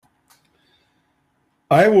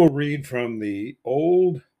I will read from the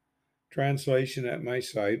old translation at my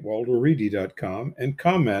site, walterreedy.com, and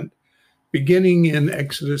comment beginning in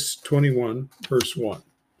Exodus 21, verse 1.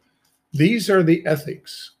 These are the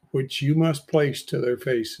ethics which you must place to their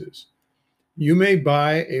faces. You may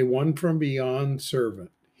buy a one from beyond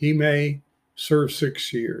servant. He may serve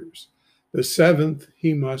 6 years. The seventh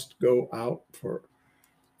he must go out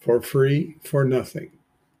for free, for nothing.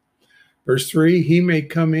 Verse 3, he may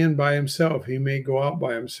come in by himself. He may go out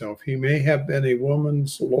by himself. He may have been a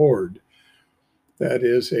woman's lord, that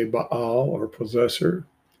is, a Baal or possessor.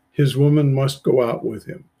 His woman must go out with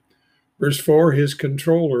him. Verse 4, his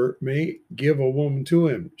controller may give a woman to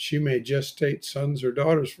him. She may gestate sons or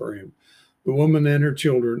daughters for him. The woman and her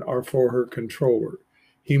children are for her controller.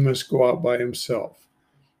 He must go out by himself.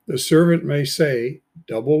 The servant may say,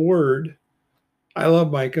 double word, I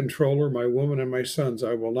love my controller, my woman, and my sons.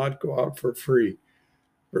 I will not go out for free.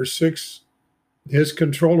 Verse 6, his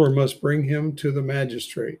controller must bring him to the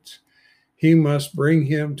magistrates. He must bring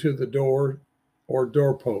him to the door or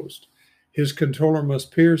doorpost. His controller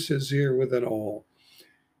must pierce his ear with an awl.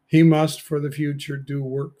 He must, for the future, do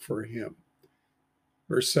work for him.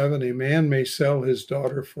 Verse 7, a man may sell his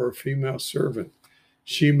daughter for a female servant.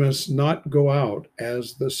 She must not go out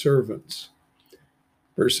as the servants.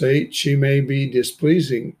 Verse 8, she may be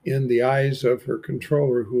displeasing in the eyes of her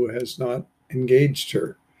controller who has not engaged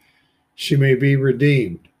her. She may be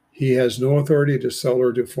redeemed. He has no authority to sell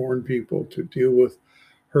her to foreign people to deal with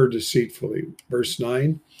her deceitfully. Verse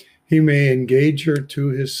 9, he may engage her to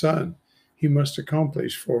his son. He must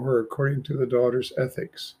accomplish for her according to the daughter's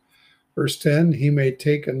ethics. Verse 10, he may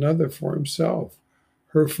take another for himself.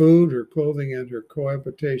 Her food, her clothing, and her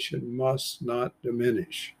cohabitation must not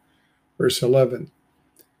diminish. Verse 11,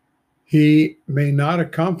 he may not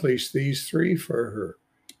accomplish these three for her.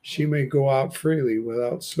 She may go out freely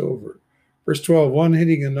without silver. Verse 12, one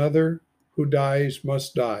hitting another who dies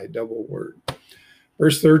must die, double word.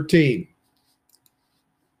 Verse 13,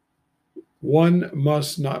 one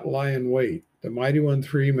must not lie in wait. The mighty one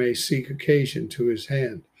three may seek occasion to his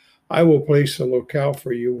hand. I will place a locale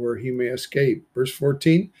for you where he may escape. Verse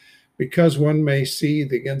 14, because one may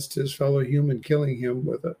seethe against his fellow human, killing him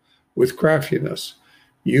with craftiness.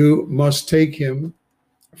 You must take him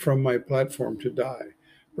from my platform to die.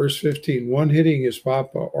 Verse 15, one hitting his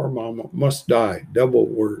papa or mama must die, double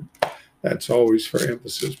word. That's always for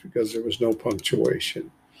emphasis because there was no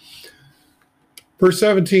punctuation. Verse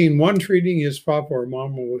 17, one treating his papa or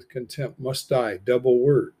mama with contempt must die, double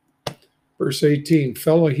word. Verse 18,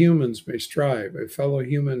 fellow humans may strive. A fellow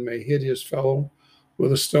human may hit his fellow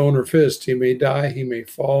with a stone or fist. He may die, he may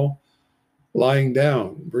fall lying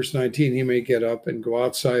down. Verse 19, he may get up and go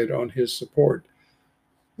outside on his support.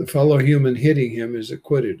 The fellow human hitting him is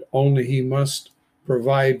acquitted. Only he must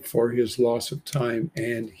provide for his loss of time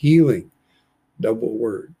and healing. Double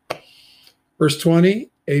word. Verse 20,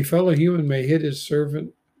 a fellow human may hit his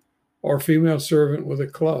servant or female servant with a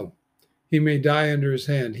club. He may die under his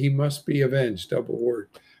hand. He must be avenged. Double word.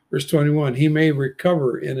 Verse 21, he may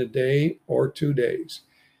recover in a day or 2 days.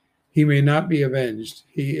 He may not be avenged.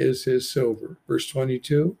 He is his silver. Verse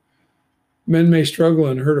 22, men may struggle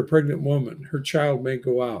and hurt a pregnant woman. Her child may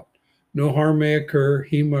go out. No harm may occur.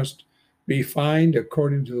 He must be fined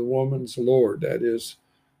according to the woman's lord, that is,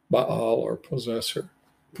 Baal or possessor,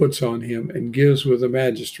 puts on him and gives with the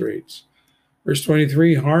magistrates. Verse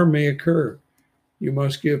 23, harm may occur. You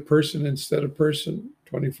must give person instead of person.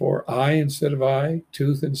 24, eye instead of eye,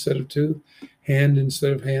 tooth instead of tooth, hand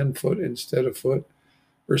instead of hand, foot instead of foot.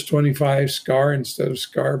 Verse 25, scar instead of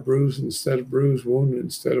scar, bruise instead of bruise, wound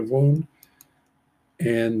instead of wound.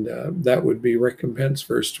 And that would be recompense.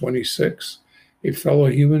 Verse 26, a fellow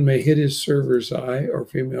human may hit his server's eye or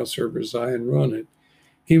female server's eye and ruin it.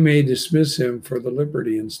 He may dismiss him for the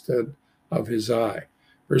liberty instead of his eye.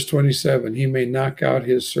 Verse 27, he may knock out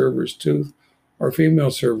his server's tooth or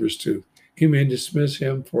female server's tooth. He may dismiss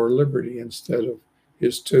him for liberty instead of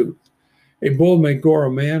his tooth. A bull may gore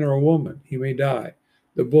a man or a woman. He may die.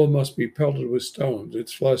 The bull must be pelted with stones.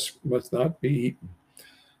 Its flesh must not be eaten.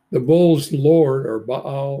 The bull's lord or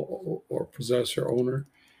Baal or possessor owner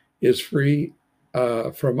is free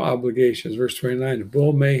from obligations. Verse 29, the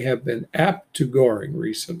bull may have been apt to goring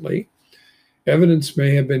recently. Evidence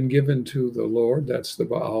may have been given to the Lord, that's the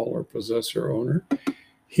Baal or possessor owner.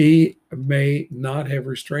 He may not have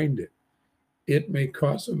restrained it. It may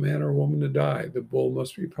cause a man or woman to die. The bull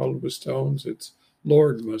must be pelted with stones. Its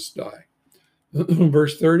Lord must die.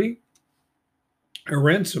 Verse 30, a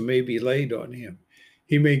ransom may be laid on him.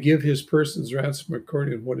 He may give his person's ransom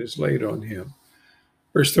according to what is laid on him.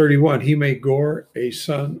 Verse 31, he may gore a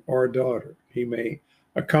son or a daughter. He may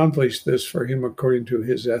accomplish this for him according to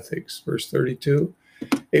his ethics. Verse 32,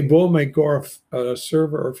 a bull may gore a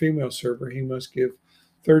server or female server. He must give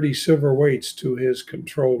 30 silver weights to his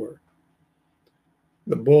controller.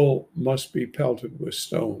 The bull must be pelted with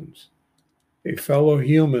stones. A fellow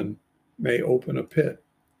human may open a pit.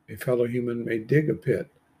 A fellow human may dig a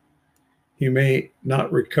pit. He may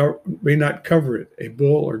not cover it. A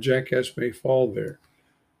bull or jackass may fall there.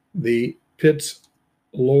 The pit's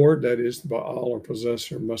lord, that is the Baal or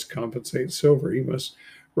possessor, must compensate silver. He must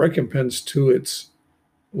recompense to its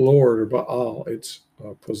lord or Baal, its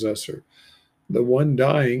possessor. The one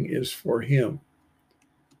dying is for him.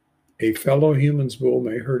 A fellow human's bull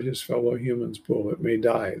may hurt his fellow human's bull. It may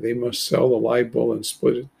die. They must sell the live bull and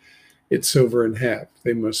split its silver in half.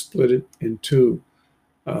 They must split it in two,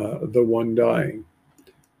 the one dying.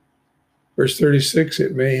 Verse 36,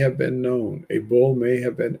 it may have been known. A bull may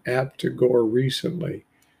have been apt to gore recently.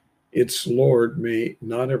 Its lord may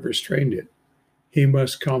not have restrained it. He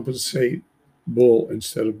must compensate bull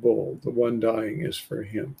instead of bull. The one dying is for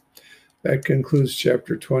him. That concludes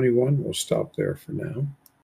chapter 21. We'll stop there for now.